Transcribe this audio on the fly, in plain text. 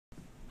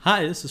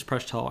Hi, this is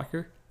Presh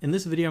Talwalkar. In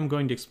this video I'm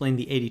going to explain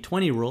the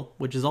 80-20 rule,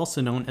 which is also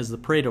known as the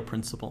Pareto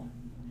Principle.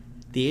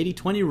 The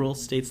 80-20 rule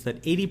states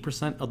that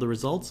 80% of the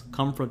results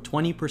come from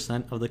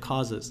 20% of the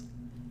causes.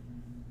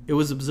 It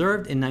was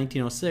observed in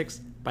 1906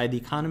 by the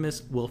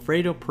economist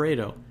Wilfredo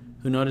Pareto,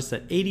 who noticed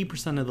that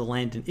 80% of the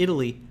land in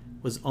Italy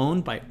was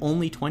owned by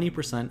only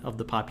 20% of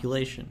the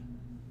population.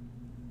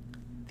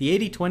 The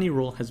 80-20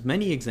 rule has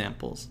many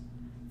examples.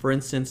 For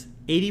instance,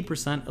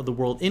 80% of the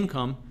world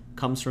income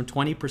comes from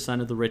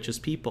 20% of the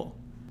richest people.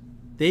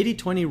 The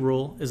 80-20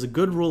 rule is a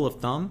good rule of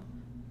thumb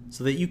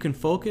so that you can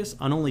focus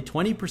on only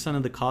 20%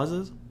 of the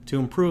causes to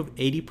improve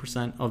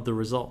 80% of the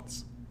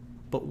results.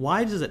 But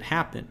why does it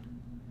happen?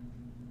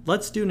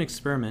 Let's do an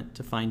experiment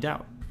to find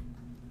out.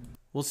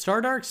 We'll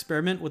start our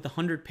experiment with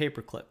 100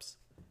 paper clips.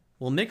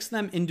 We'll mix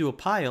them into a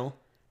pile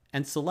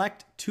and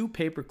select 2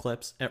 paper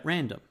clips at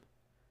random.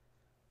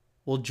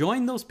 We'll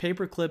join those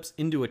paper clips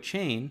into a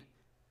chain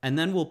and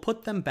then we'll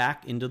put them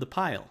back into the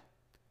pile.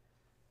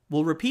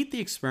 We'll repeat the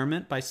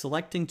experiment by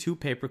selecting 2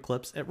 paper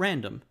clips at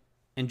random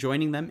and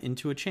joining them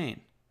into a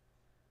chain.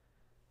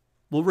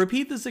 We'll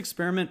repeat this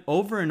experiment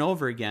over and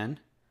over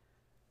again,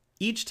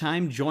 each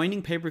time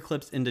joining paper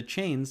clips into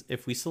chains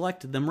if we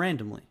selected them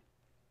randomly.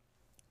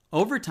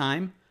 Over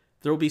time,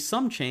 there will be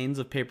some chains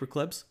of paper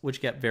clips which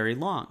get very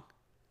long.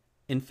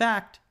 In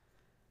fact,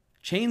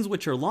 chains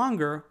which are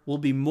longer will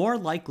be more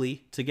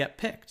likely to get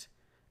picked,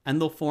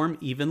 and they'll form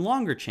even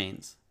longer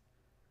chains.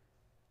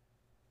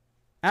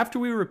 After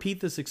we repeat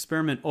this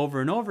experiment over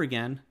and over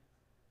again,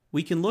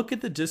 we can look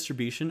at the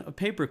distribution of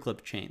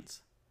paperclip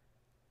chains.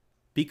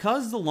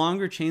 Because the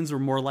longer chains are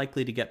more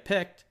likely to get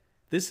picked,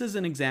 this is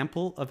an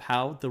example of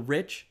how the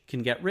rich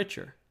can get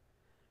richer.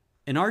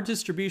 In our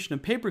distribution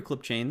of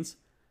paperclip chains,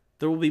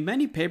 there will be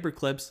many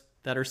paperclips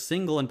that are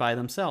single and by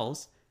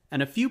themselves,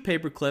 and a few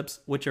paperclips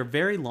which are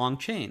very long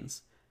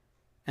chains.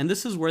 And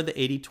this is where the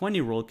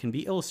 80-20 rule can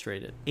be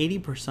illustrated.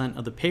 80%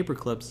 of the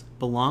paperclips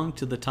belong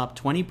to the top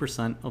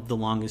 20% of the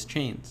longest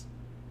chains.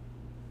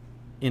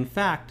 In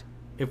fact,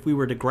 if we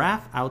were to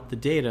graph out the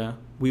data,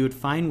 we would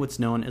find what's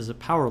known as a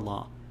power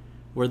law,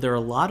 where there are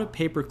a lot of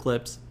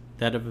paperclips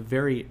that have a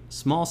very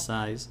small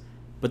size,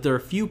 but there are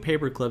a few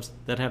paperclips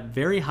that have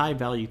very high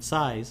valued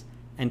size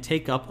and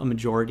take up a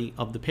majority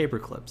of the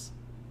paperclips.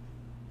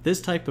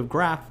 This type of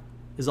graph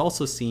is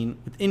also seen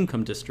with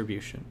income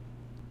distribution.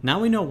 Now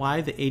we know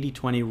why the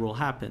 80-20 rule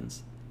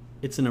happens.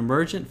 It's an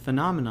emergent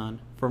phenomenon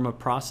from a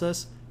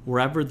process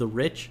wherever the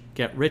rich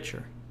get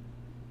richer.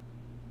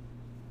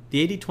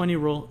 The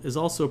 80-20 rule is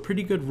also a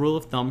pretty good rule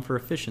of thumb for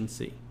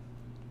efficiency.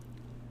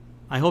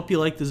 I hope you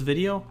liked this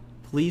video.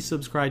 Please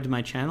subscribe to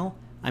my channel.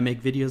 I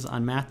make videos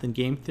on math and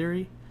game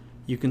theory.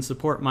 You can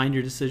support Mind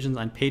Your Decisions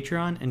on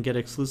Patreon and get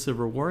exclusive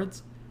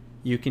rewards.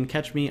 You can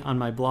catch me on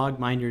my blog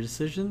Mind Your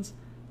Decisions,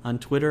 on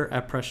Twitter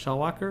at Presh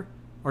Talwalkar,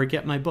 or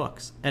get my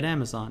books at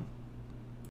Amazon.